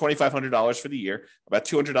 $2,500 for the year, about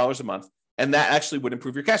 $200 a month, and that actually would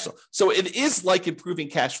improve your cash flow. So it is like improving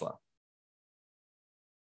cash flow,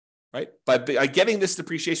 right? By getting this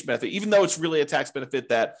depreciation benefit, even though it's really a tax benefit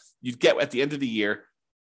that you get at the end of the year,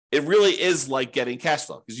 it really is like getting cash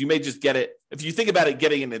flow, because you may just get it. If you think about it,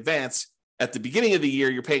 getting in advance at the beginning of the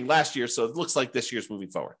year, you're paying last year. So it looks like this year's moving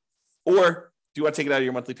forward. Or if you want to take it out of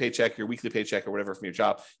your monthly paycheck, your weekly paycheck, or whatever from your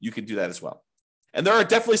job, you can do that as well. And there are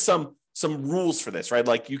definitely some rules for this, right?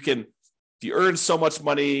 Like if you earn so much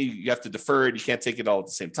money, you have to defer it. You can't take it all at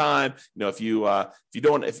the same time. If you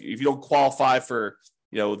don't qualify for,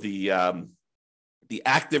 the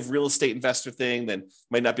active real estate investor thing, then you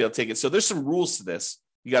might not be able to take it. So there's some rules to this.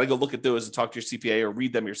 You got to go look at those and talk to your CPA or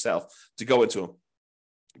read them yourself to go into them.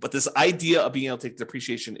 But this idea of being able to take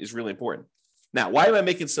depreciation is really important. Now, why am I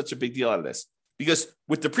making such a big deal out of this? Because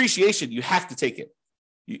with depreciation, you have to take it.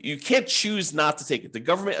 You can't choose not to take it. The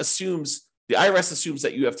IRS assumes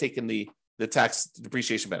that you have taken the tax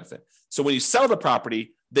depreciation benefit. So when you sell the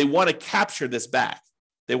property, they want to capture this back.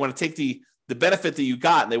 They want to take the benefit that you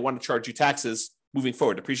got and they want to charge you taxes moving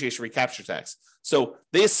forward, depreciation recapture tax. So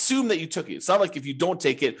they assume that you took it. It's not like if you don't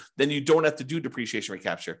take it, then you don't have to do depreciation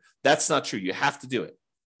recapture. That's not true. You have to do it.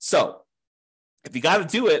 So if you got to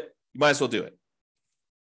do it, you might as well do it.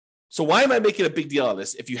 So why am I making a big deal of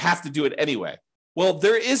this if you have to do it anyway? Well,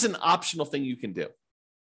 there is an optional thing you can do.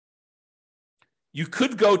 You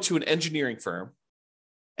could go to an engineering firm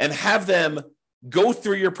and have them go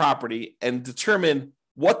through your property and determine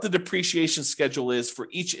what the depreciation schedule is for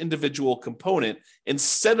each individual component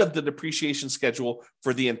instead of the depreciation schedule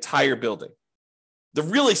for the entire building. The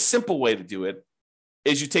really simple way to do it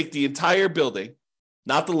is you take the entire building,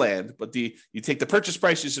 not the land, but you take the purchase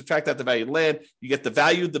price, you subtract out the value of the land, you get the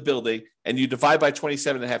value of the building, and you divide by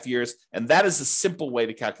 27 and a half years, and that is a simple way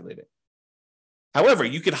to calculate it. However,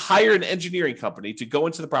 you could hire an engineering company to go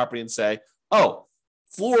into the property and say, oh,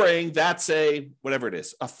 flooring, that's a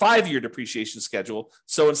 5-year depreciation schedule.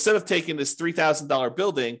 So instead of taking this $3,000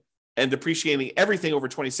 building and depreciating everything over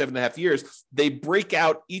 27 and a half years, they break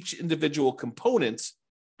out each individual component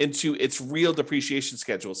into its real depreciation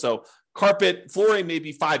schedule. So flooring may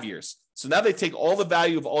be 5 years. So now they take all the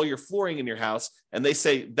value of all your flooring in your house and they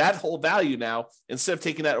say that whole value now, instead of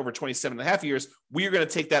taking that over 27 and a half years, we are going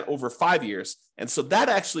to take that over 5 years. And so that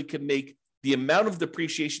actually can make the amount of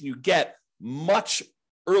depreciation you get much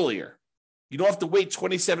earlier. You don't have to wait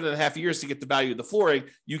 27 and a half years to get the value of the flooring.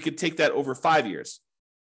 You can take that over 5 years,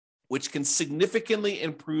 which can significantly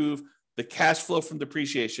improve the cash flow from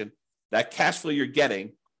depreciation, that cash flow you're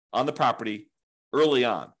getting on the property early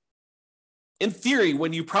on. In theory,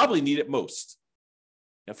 when you probably need it most.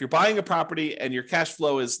 If you're buying a property and your cash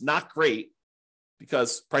flow is not great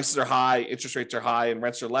because prices are high, interest rates are high, and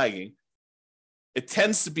rents are lagging, it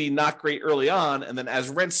tends to be not great early on. And then as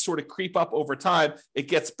rents sort of creep up over time, it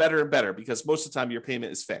gets better and better because most of the time your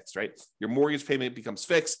payment is fixed, right? Your mortgage payment becomes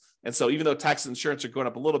fixed. And so even though tax and insurance are going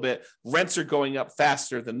up a little bit, rents are going up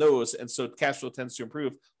faster than those. And so cash flow tends to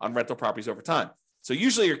improve on rental properties over time. So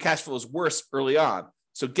usually your cash flow is worse early on.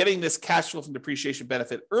 So getting this cash flow from depreciation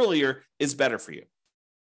benefit earlier is better for you.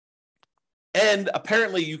 And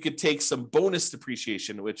apparently you could take some bonus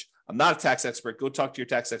depreciation, which I'm not a tax expert. Go talk to your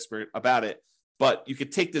tax expert about it. But you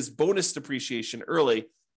could take this bonus depreciation early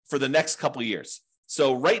for the next couple of years.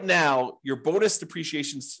 So right now, your bonus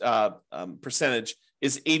depreciation percentage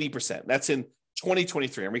is 80%. That's in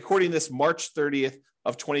 2023. I'm recording this March 30th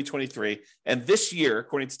of 2023. And this year,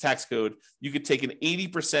 according to tax code, you could take an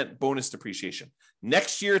 80% bonus depreciation.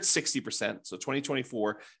 Next year, it's 60%. So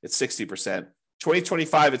 2024, it's 60%.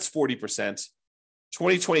 2025, it's 40%.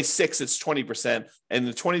 2026, it's 20%. And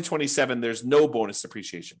in 2027, there's no bonus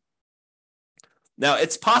depreciation. Now,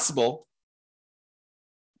 it's possible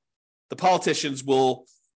the politicians will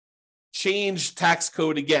change tax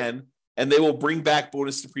code again, and they will bring back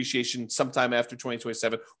bonus depreciation sometime after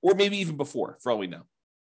 2027, or maybe even before, for all we know,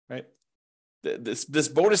 right? This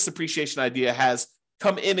bonus depreciation idea has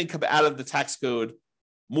come in and come out of the tax code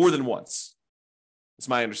more than once. It's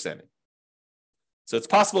my understanding. So it's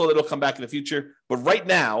possible that it'll come back in the future, but right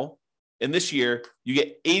now, in this year, you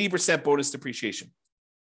get 80% bonus depreciation.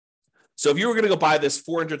 So if you were going to go buy this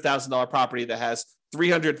 $400,000 property that has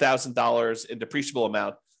 $300,000 in depreciable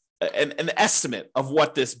amount, an estimate of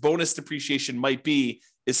what this bonus depreciation might be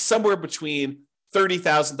is somewhere between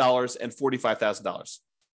 $30,000 and $45,000.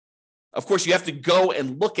 Of course, you have to go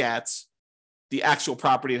and look at the actual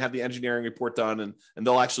property and have the engineering report done, and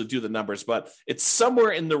they'll actually do the numbers. But it's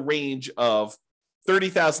somewhere in the range of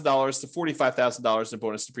 $30,000 to $45,000 in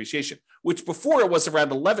bonus depreciation, which before it was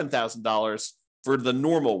around $11,000 for the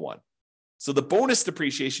normal one. So the bonus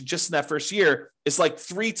depreciation just in that first year is like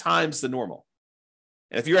 3 times the normal.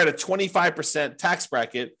 And if you're at a 25% tax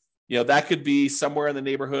bracket, that could be somewhere in the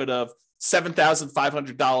neighborhood of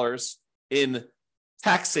 $7,500 in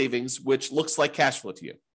tax savings, which looks like cash flow to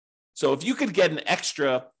you. So if you could get an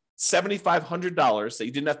extra $7,500 that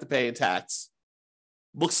you didn't have to pay in tax,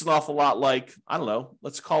 looks an awful lot like, I don't know,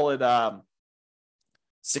 let's call it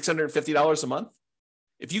 $650 a month.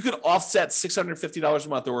 If you could offset $650 a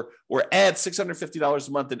month or add $650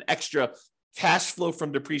 a month in extra cash flow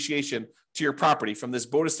from depreciation to your property from this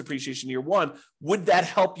bonus depreciation year one, would that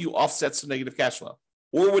help you offset some negative cash flow?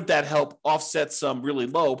 Or would that help offset some really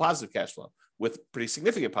low positive cash flow with pretty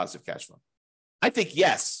significant positive cash flow? I think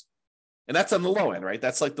yes. And that's on the low end, right?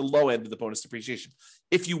 That's like the low end of the bonus depreciation.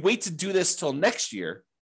 If you wait to do this till next year,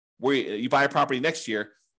 where you buy a property next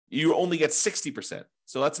year, you only get 60%.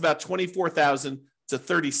 So that's about $24,000 to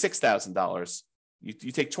 $36,000.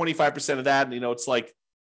 You take 25% of that, and it's like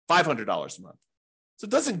 $500 a month. So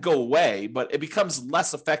it doesn't go away, but it becomes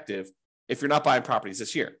less effective if you're not buying properties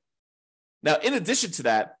this year. Now, in addition to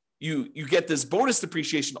that, you get this bonus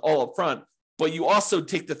depreciation all up front, but you also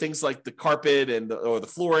take the things like the carpet or the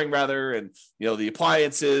flooring rather, and the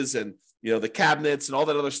appliances and the cabinets and all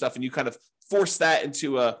that other stuff, and you kind of force that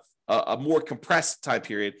into a more compressed time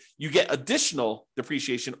period. You get additional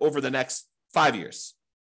depreciation over the next 5 years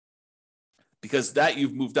because that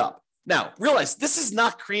you've moved up. Now, realize this is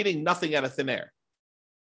not creating nothing out of thin air.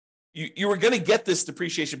 You were going to get this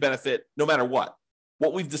depreciation benefit no matter what.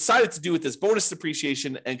 What we've decided to do with this bonus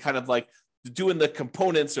depreciation and kind of like doing the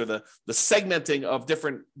components or the segmenting of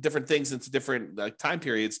different things into different time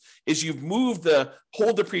periods is you've moved the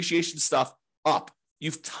whole depreciation stuff up.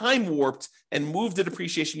 You've time warped and moved the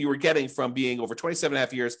depreciation you were getting from being over 27 and a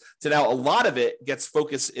half years to now a lot of it gets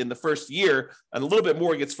focused in the first year and a little bit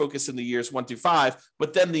more gets focused in the years 1 through 5.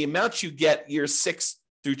 But then the amount you get years 6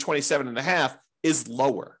 through 27 and a half is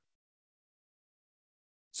lower.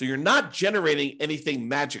 So you're not generating anything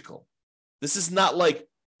magical. This is not like,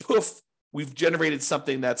 poof, we've generated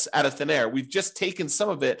something that's out of thin air. We've just taken some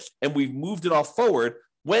of it and we've moved it all forward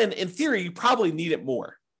when, in theory, you probably need it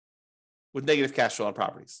more with negative cash flow on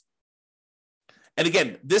properties. And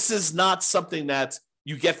again, this is not something that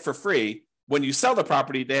you get for free. When you sell the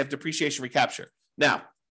property, they have depreciation recapture. Now,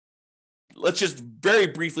 let's just very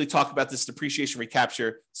briefly talk about this depreciation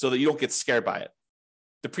recapture so that you don't get scared by it.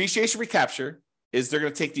 Depreciation recapture is they're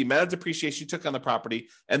going to take the amount of depreciation you took on the property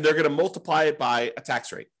and they're going to multiply it by a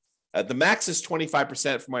tax rate. The max is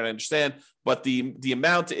 25% from what I understand, but the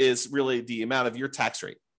amount is really the amount of your tax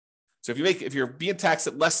rate. So if you're being taxed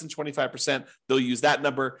at less than 25%, they'll use that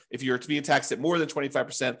number. If you're being taxed at more than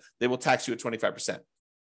 25%, they will tax you at 25%.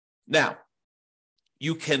 Now,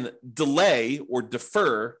 you can delay or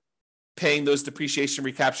defer paying those depreciation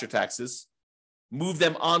recapture taxes, move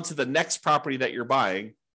them onto the next property that you're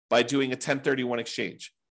buying by doing a 1031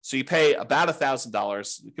 exchange. So you pay about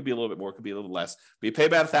 $1,000. It could be a little bit more, it could be a little less, but you pay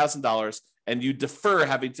about $1,000 and you defer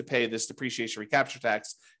having to pay this depreciation recapture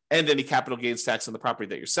tax and any capital gains tax on the property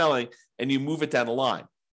that you're selling, and you move it down the line.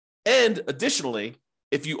 And additionally,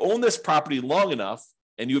 if you own this property long enough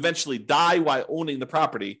and you eventually die while owning the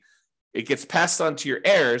property, it gets passed on to your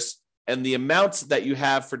heirs, and the amount that you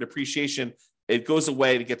have for depreciation, it goes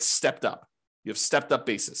away and it gets stepped up. You have stepped up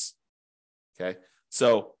basis. Okay.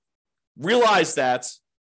 So realize that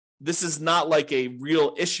this is not like a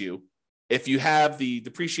real issue. If you have the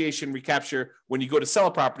depreciation recapture, when you go to sell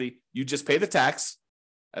a property, you just pay the tax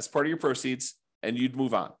as part of your proceeds and you'd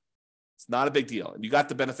move on. It's not a big deal. And you got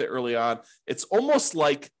the benefit early on. It's almost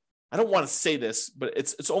like, I don't want to say this, but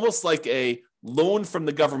it's almost like a loan from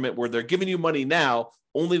the government where they're giving you money now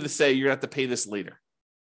only to say you're going to have to pay this later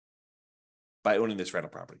by owning this rental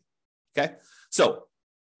property. Okay. So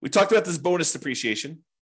we talked about this bonus depreciation.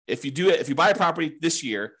 If you buy a property this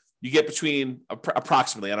year, you get between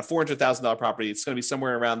approximately on a $400,000 property, it's going to be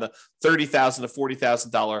somewhere around the $30,000 to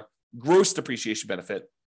 $40,000 gross depreciation benefit.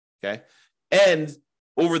 Okay. And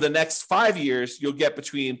over the next 5 years, you'll get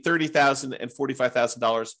between $30,000 and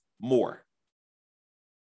 $45,000 more.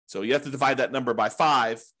 So you have to divide that number by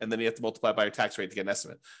 5, and then you have to multiply by your tax rate to get an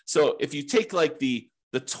estimate. So if you take like the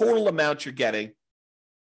total amount you're getting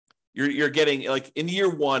like in year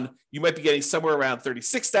one, you might be getting somewhere around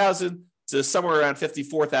 $36,000 to somewhere around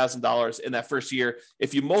 $54,000 in that first year.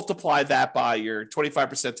 If you multiply that by your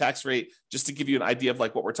 25% tax rate, just to give you an idea of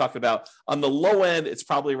like what we're talking about, on the low end, it's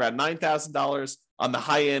probably around $9,000. On the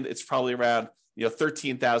high end, it's probably around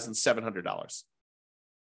 $13,700.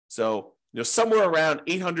 So somewhere around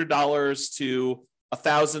 $800 to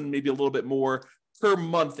 $1,000, maybe a little bit more per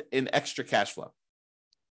month in extra cash flow.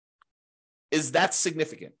 Is that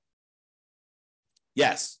significant?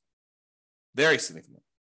 Yes, very significant.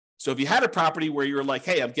 So if you had a property where you were like,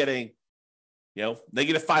 hey, I'm getting,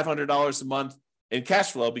 negative $500 a month in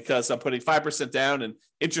cash flow because I'm putting 5% down and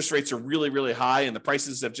interest rates are really, really high and the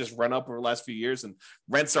prices have just run up over the last few years and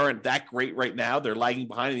rents aren't that great right now. They're lagging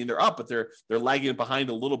behind. I mean, they're up, but they're lagging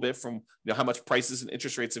behind a little bit from how much prices and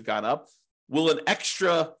interest rates have gone up. Will an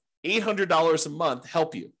extra $800 a month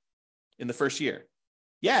help you in the first year?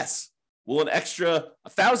 Yes. Will an extra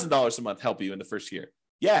 $1,000 a month help you in the first year?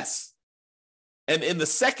 Yes. And in the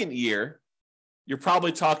second year, you're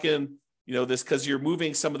probably talking, this because you're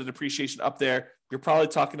moving some of the depreciation up there. You're probably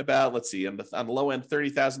talking about, let's see, on the low end,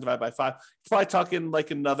 30,000 divided by 5. You're probably talking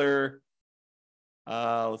like another,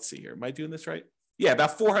 let's see here. Am I doing this right? Yeah,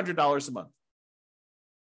 about $400 a month.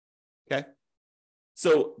 Okay.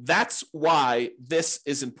 So that's why this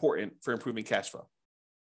is important for improving cash flow.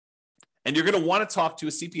 And you're going to want to talk to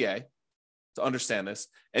a CPA to understand this.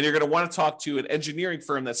 And you're going to want to talk to an engineering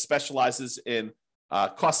firm that specializes in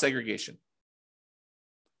cost segregation.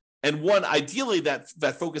 And one ideally that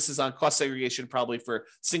focuses on cost segregation probably for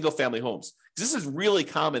single family homes. This is really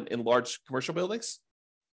common in large commercial buildings,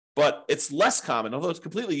 but it's less common, although it's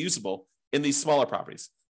completely usable, in these smaller properties.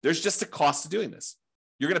 There's just a cost to doing this.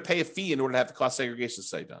 You're going to pay a fee in order to have the cost segregation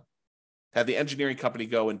study done. Have the engineering company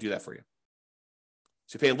go and do that for you.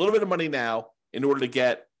 So you pay a little bit of money now in order to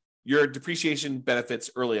get your depreciation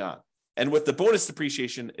benefits early on. And with the bonus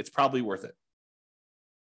depreciation, it's probably worth it.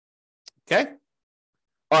 Okay?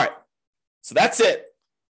 All right. So that's it.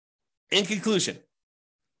 In conclusion,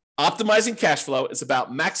 optimizing cash flow is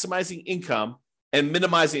about maximizing income and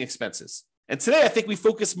minimizing expenses. And today, I think we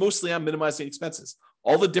focus mostly on minimizing expenses,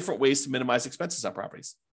 all the different ways to minimize expenses on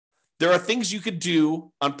properties. There are things you could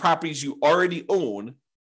do on properties you already own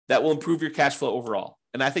that will improve your cash flow overall.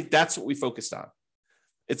 And I think that's what we focused on.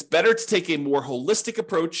 It's better to take a more holistic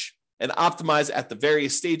approach and optimize at the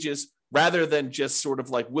various stages rather than just sort of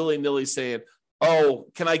like willy-nilly saying, oh,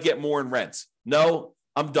 can I get more in rent? No,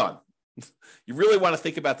 I'm done. You really want to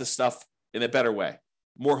think about this stuff in a better way,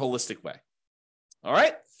 more holistic way. All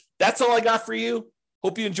right. That's all I got for you.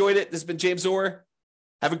 Hope you enjoyed it. This has been James Orr.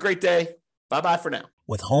 Have a great day. Bye-bye for now.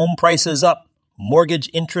 With home prices up, mortgage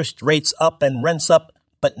interest rates up, and rents up,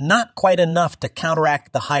 but not quite enough to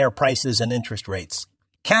counteract the higher prices and interest rates.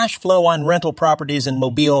 Cash flow on rental properties in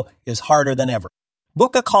Mobile is harder than ever.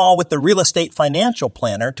 Book a call with the Real Estate Financial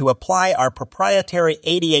Planner to apply our proprietary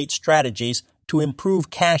 88 strategies to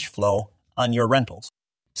improve cash flow on your rentals.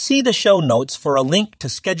 See the show notes for a link to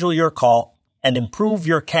schedule your call and improve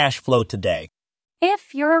your cash flow today.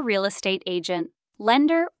 If you're a real estate agent,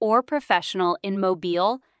 lender, or professional in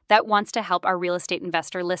Mobile that wants to help our real estate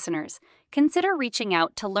investor listeners, consider reaching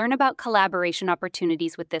out to learn about collaboration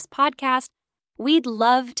opportunities with this podcast. We'd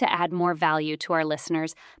love to add more value to our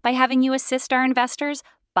listeners by having you assist our investors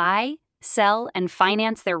buy, sell, and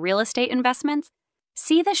finance their real estate investments.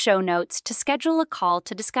 See the show notes to schedule a call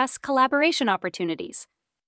to discuss collaboration opportunities.